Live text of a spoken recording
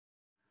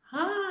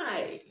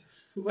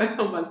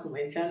Welcome back to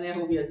my channel.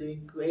 Hope you're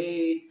doing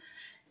great.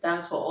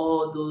 Thanks for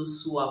all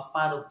those who are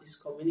part of this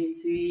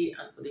community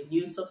and for the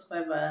new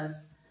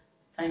subscribers.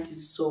 Thank you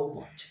so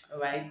much.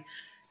 All right.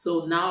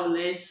 So now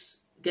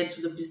let's get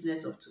to the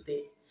business of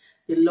today.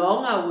 The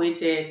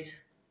long-awaited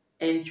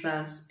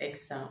entrance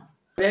exam.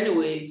 But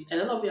anyways, a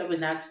lot of you have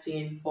been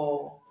asking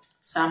for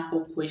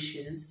sample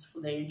questions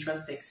for the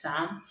entrance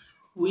exam,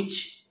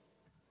 which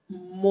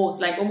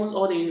almost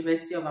all the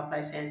University of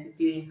Applied Sciences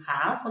didn't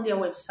have on their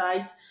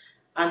website.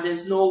 And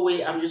there's no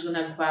way I'm just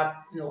gonna grab,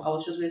 I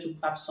was just going to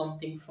grab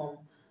something from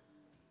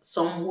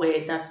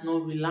somewhere that's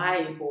not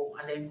reliable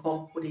and then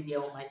come put it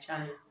here on my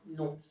channel.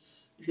 No.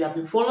 If you have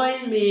been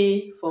following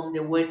me from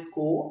the word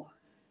go,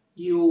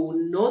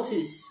 you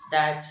notice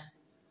that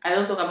I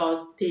don't talk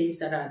about things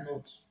that are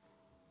not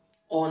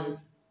on,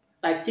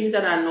 like things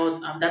that are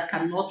not that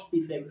cannot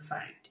be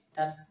verified.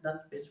 That's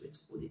the best way to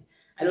put it.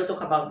 I don't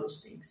talk about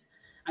those things.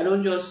 I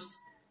don't just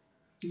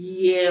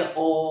hear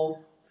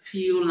or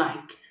feel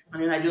like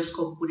and then I just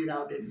come put it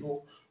out there.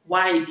 No.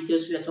 Why?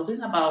 Because we are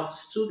talking about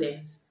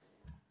students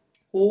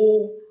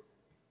who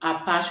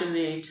are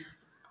passionate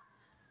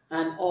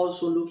and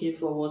also looking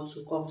forward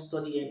to come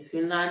study in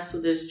Finland.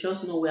 So there's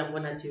just no way I'm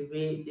gonna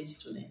derail these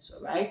students,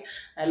 all right?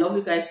 I love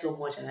you guys so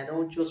much and I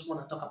don't just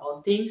want to talk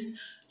about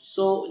things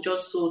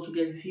just so to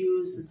get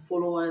views and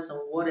followers and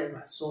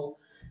whatever. So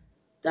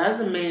that's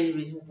the main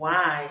reason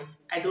why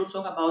I don't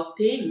talk about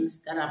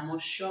things that I'm not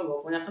sure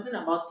of. When I talk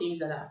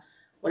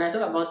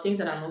about things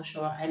that I'm not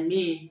sure, I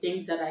mean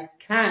things that I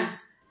can't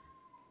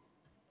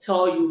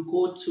tell you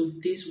go to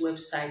this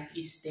website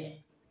is there.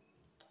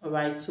 All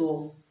right,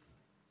 so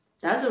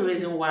that's the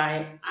reason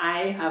why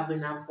I have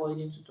been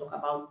avoiding to talk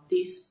about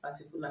this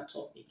particular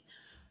topic.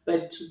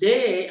 But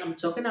today I'm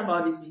talking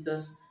about it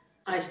because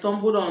I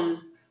stumbled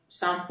on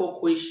sample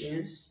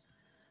questions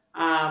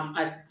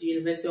at the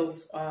University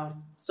of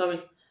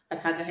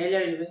at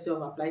Hagahelia University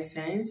of Applied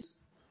Science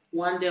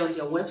one day on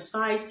their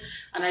website,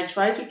 and I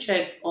tried to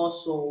check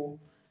also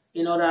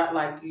in other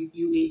like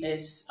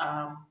UAS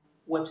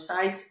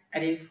websites. I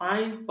didn't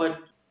find, but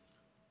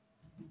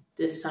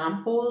the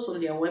samples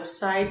on their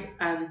website,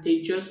 and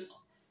they just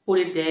put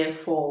it there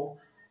for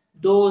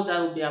those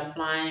that will be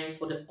applying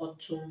for the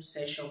autumn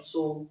session.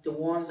 So the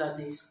one that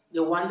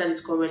is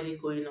currently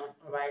going on.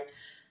 All right.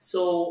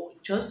 So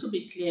just to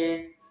be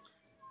clear,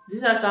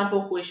 these are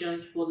sample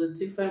questions for the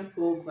different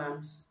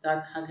programs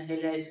that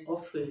Hagahelia is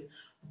offering,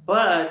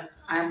 but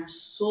I'm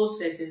so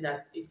certain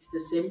that it's the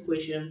same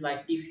questions.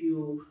 Like if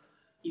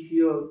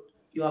you're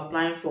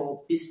applying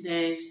for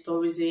business,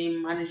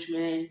 tourism,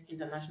 management,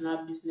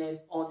 international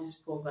business, all these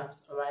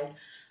programs, all right.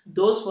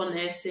 Those for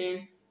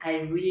nursing,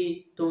 I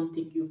really don't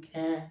think you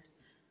can,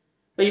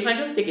 but you can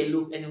just take a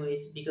look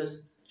anyways,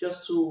 because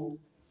just to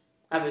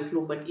have a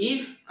clue. But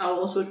if I'll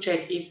also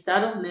check if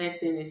that of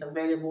nursing is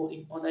available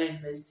in other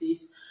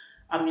universities,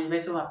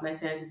 University of Applied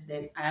Sciences,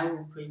 then I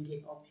will bring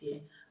it up here.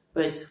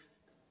 But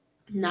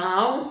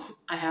now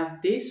I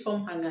have this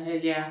from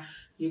Hagahelia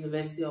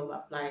University of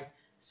Applied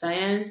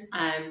Science,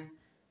 and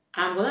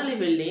I'm gonna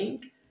leave a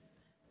link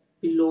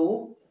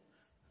below.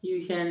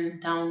 You can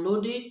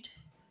download it,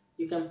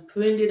 you can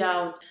print it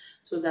out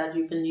so that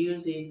you can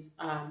use it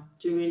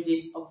during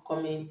this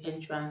upcoming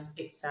entrance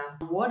exam.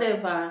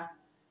 Whatever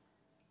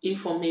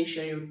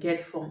information you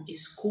get from a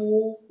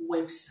school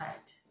website,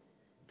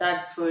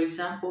 that's, for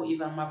example,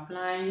 if I'm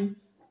applying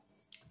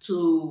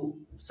to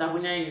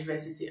Savonia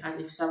University,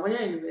 and if I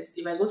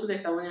go to the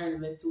Savonia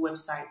University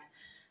website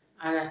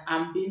and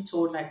I'm being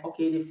told like,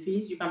 okay, the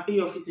fees, you can pay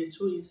your fees in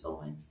 2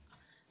 installments,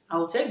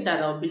 I'll take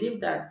that, I'll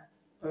believe that,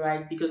 all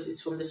right, because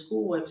it's from the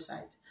school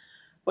website.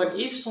 But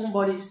if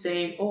somebody's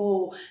saying,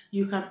 oh,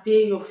 you can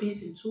pay your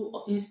fees in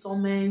 2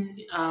 installments,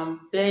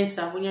 then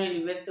Savonia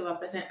University of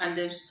Applied, and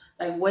there's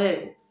like,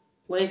 where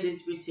is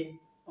it written?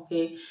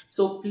 Okay,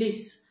 so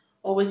please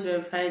always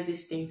verify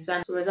these things.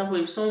 And so, for example,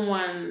 if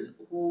someone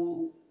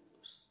who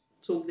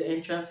took the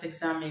entrance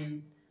exam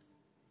in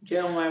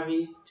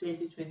January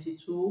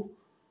 2022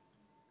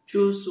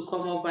 choose to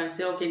come up and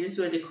say, okay, these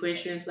were the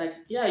questions, like,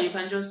 yeah, you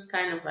can just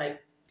kind of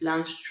like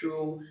glance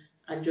through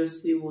and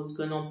just see what's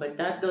going on. But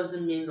that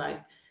doesn't mean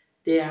like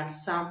there are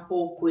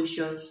sample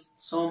questions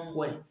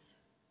somewhere.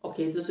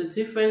 Okay, there's a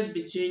difference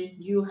between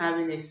you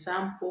having a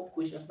sample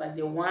questions like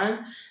the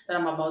one that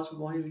I'm about to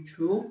run you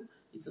through.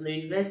 It's on the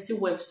university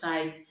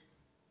website.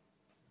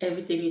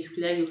 Everything is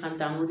clear. You can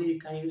download it. You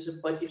can use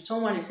it. But if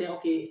someone is saying,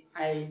 okay,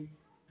 I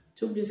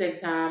took this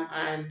exam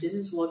and this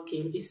is what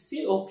came, it's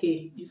still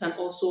okay. You can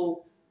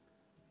also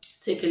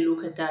take a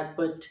look at that.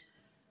 But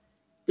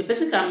the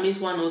person can miss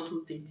 1 or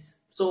 2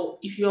 things. So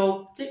if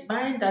you're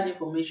buying that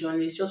information,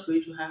 it's just for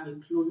you to have a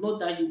clue, not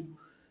that you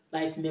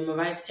like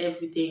memorize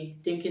everything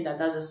thinking that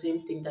that's the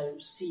same thing that you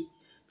see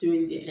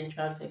during the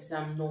entrance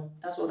exam. No,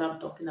 that's what I'm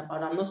talking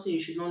about. I'm not saying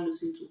you should not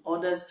listen to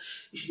others,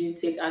 you shouldn't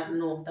take ad.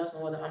 No, that's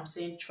not what I'm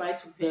saying. Try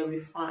to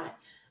verify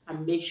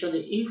and make sure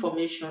the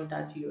information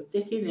that you're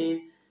taking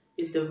in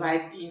is the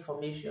right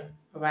information,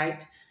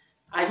 right?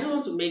 I just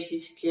want to make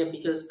this clear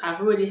because I've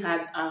already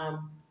had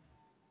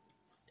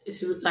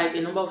it's like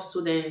a number of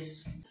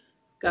students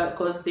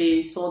because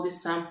they saw the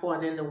sample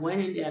and then they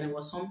went in there and it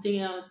was something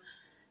else.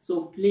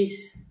 So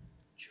please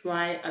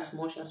try as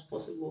much as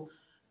possible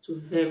to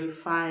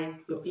verify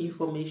your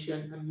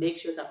information and make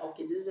sure that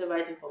okay, this is the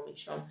right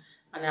information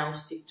and I'll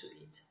stick to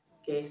it.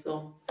 Okay,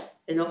 so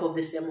enough of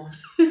the sermon.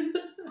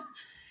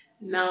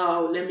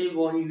 Now let me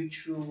run you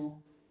through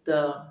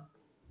the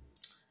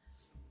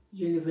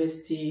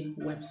university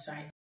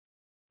website.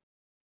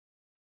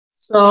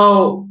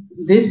 So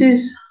this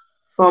is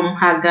from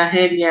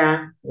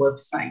Hagahelia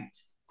website.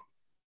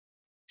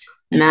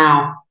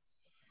 Now,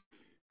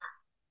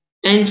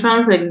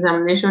 entrance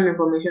examination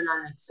information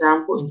and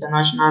example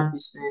international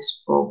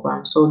business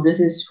program. So this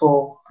is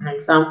for an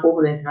example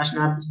for the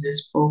international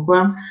business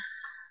program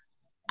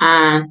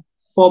and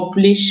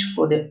published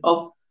for the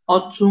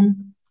autumn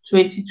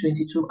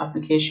 2022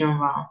 application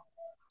round.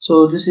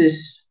 So this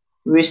is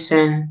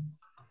recent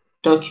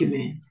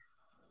document.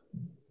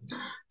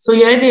 So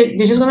yeah,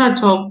 they're just gonna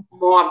talk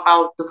more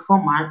about the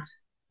format,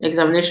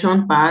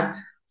 examination part,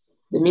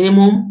 the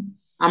minimum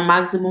and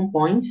maximum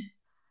points,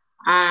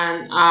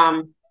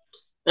 and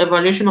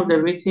evaluation of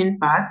the written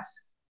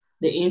parts,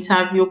 the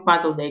interview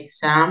part of the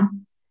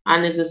exam,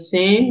 and it's the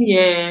same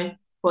year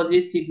for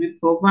this degree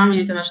program in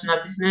international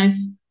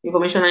business,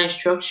 information and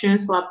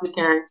instructions for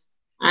applicants,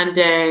 and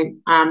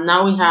then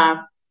now we have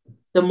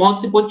the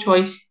multiple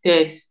choice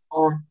test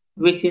on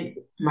written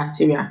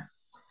material.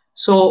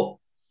 So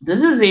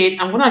this is it.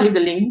 I'm gonna leave the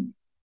link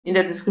in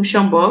the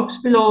description box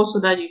below so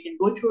that you can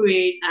go through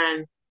it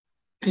and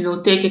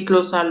take a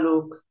closer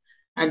look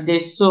at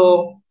this.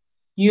 So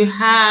you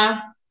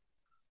have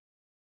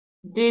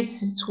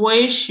this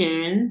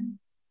situation.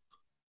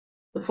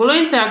 The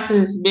following task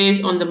is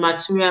based on the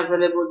material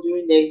available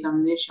during the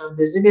examination.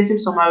 The executive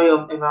summary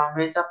of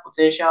environmental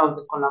potential of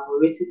the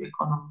collaborative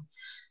economy.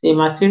 The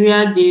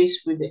material deals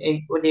with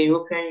the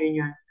European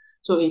Union.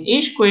 So in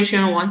each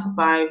question 1 to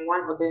 5,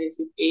 one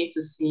alternative A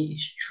to C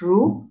is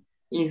true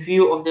in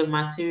view of the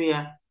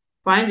material.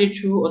 Find the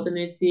true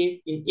alternative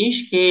in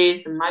each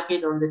case and mark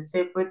it on the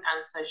separate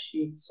answer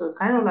sheet. So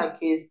kind of like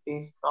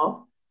case-based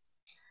stuff.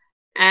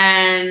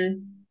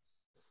 And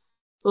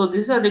so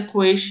these are the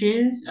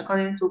questions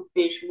according to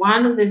page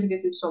 1 of the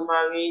executive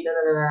summary.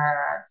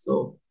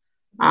 So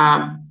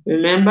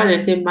remember they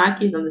say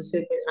mark it on the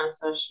separate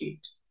answer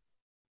sheet.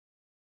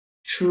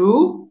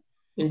 True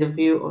in the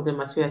view of the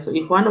material. So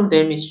if one of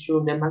them is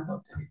true, then mark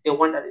the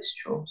one that is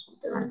true,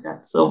 something like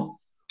that. So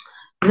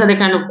these are the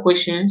kind of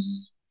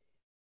questions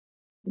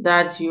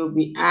that you'll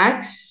be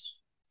asked.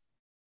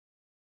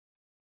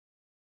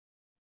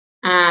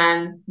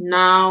 And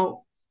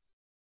now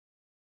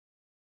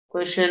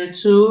question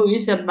 2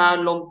 is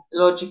about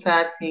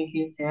logical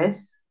thinking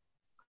test.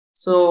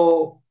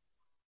 So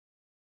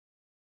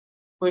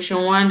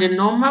question 1, the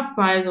normal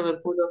price of a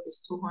product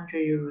is 200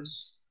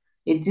 euros.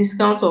 A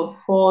discount of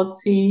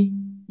 40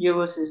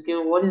 euros is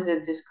given. What is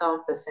the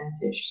discount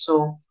percentage?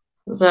 So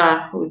those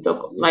are, we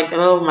talk like a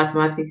lot of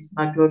mathematics,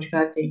 like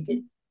logical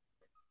thinking.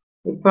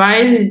 The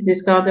price is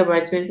discounted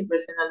by 20% and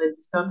the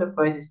discounted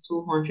price is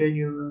 200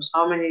 euros.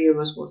 How many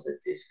euros was the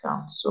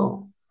discount?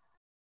 So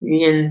you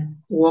can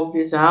work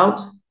this out.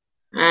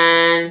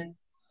 And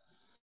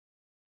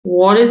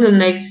what is the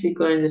next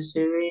figure in the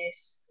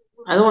series?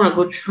 I don't want to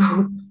go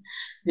through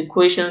the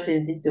questions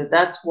in detail.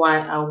 That's why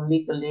I will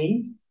leave the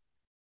link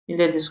in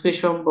the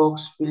description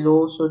box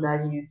below so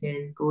that you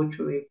can go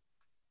through it.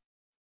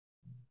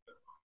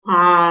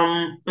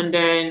 And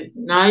then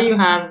now you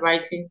have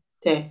writing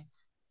test.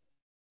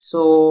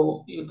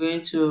 So you're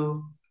going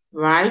to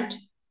write.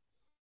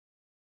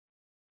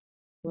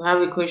 You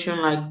have a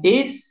question like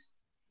this.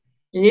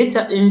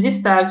 In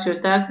this task,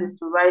 your task is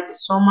to write a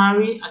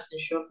summary as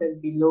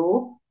instructed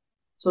below.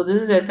 So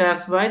this is a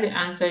task. Write the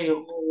answer in your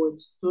own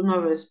words. Do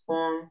not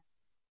respond.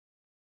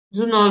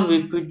 Do not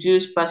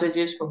reproduce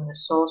passages from the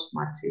source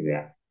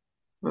material.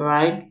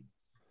 Right?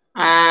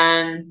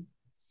 And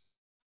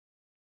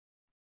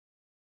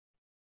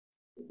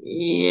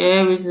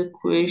here is a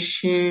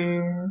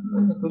question.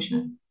 What's the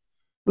question?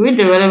 Read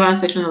the relevant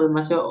section of the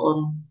material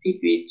on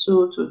PP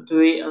 2 to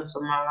 3 and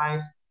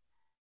summarize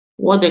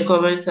what the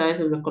current size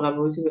of the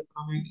collaborative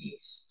economy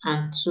is,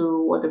 and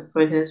 2, what the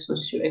present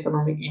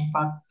socio-economic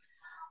impact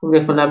of the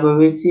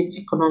collaborative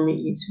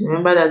economy is.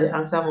 Remember that the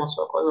answer must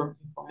focus on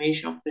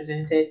information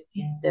presented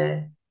in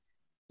the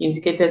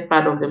indicated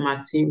part of the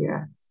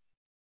material.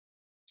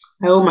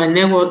 I hope my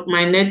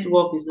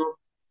network is not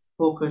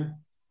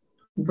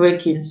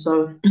breaking,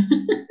 sorry.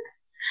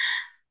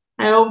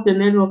 I hope the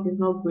network is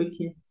not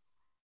breaking.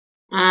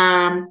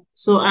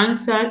 So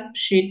answer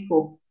sheet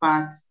for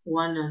parts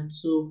 1 and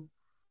 2.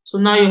 So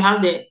now you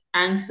have the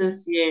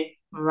answers here,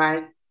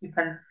 right?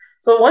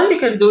 So what you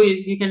can do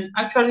is you can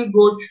actually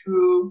go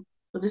through.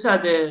 So this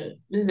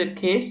is a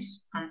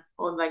case, and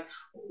or like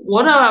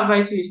what I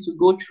advise you is to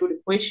go through the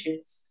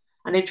questions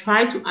and then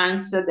try to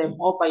answer them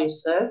all by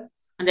yourself,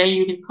 and then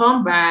you can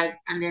come back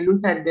and then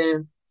look at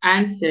the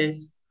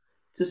answers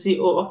to see,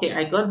 oh, okay,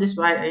 I got this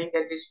right, I didn't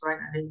get this right,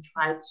 and then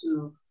try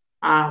to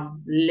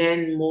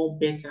learn more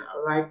better.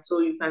 All right, so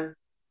you can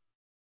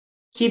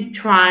Keep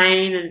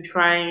trying and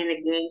trying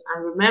again.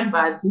 And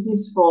remember, this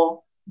is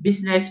for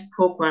business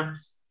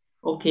programs.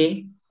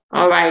 Okay.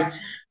 All right.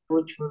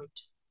 Go through it.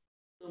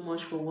 So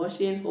much for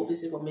watching. Hope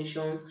this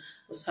information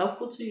was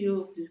helpful to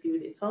you. Please give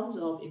it a thumbs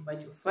up,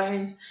 invite your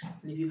friends,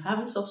 and if you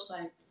haven't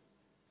subscribed,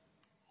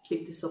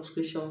 click the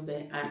subscription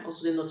bell and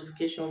also the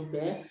notification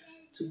bell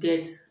to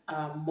get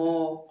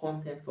more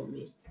content from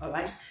me. All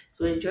right.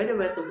 So enjoy the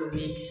rest of the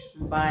week.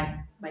 Bye.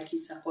 My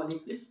kids are calling.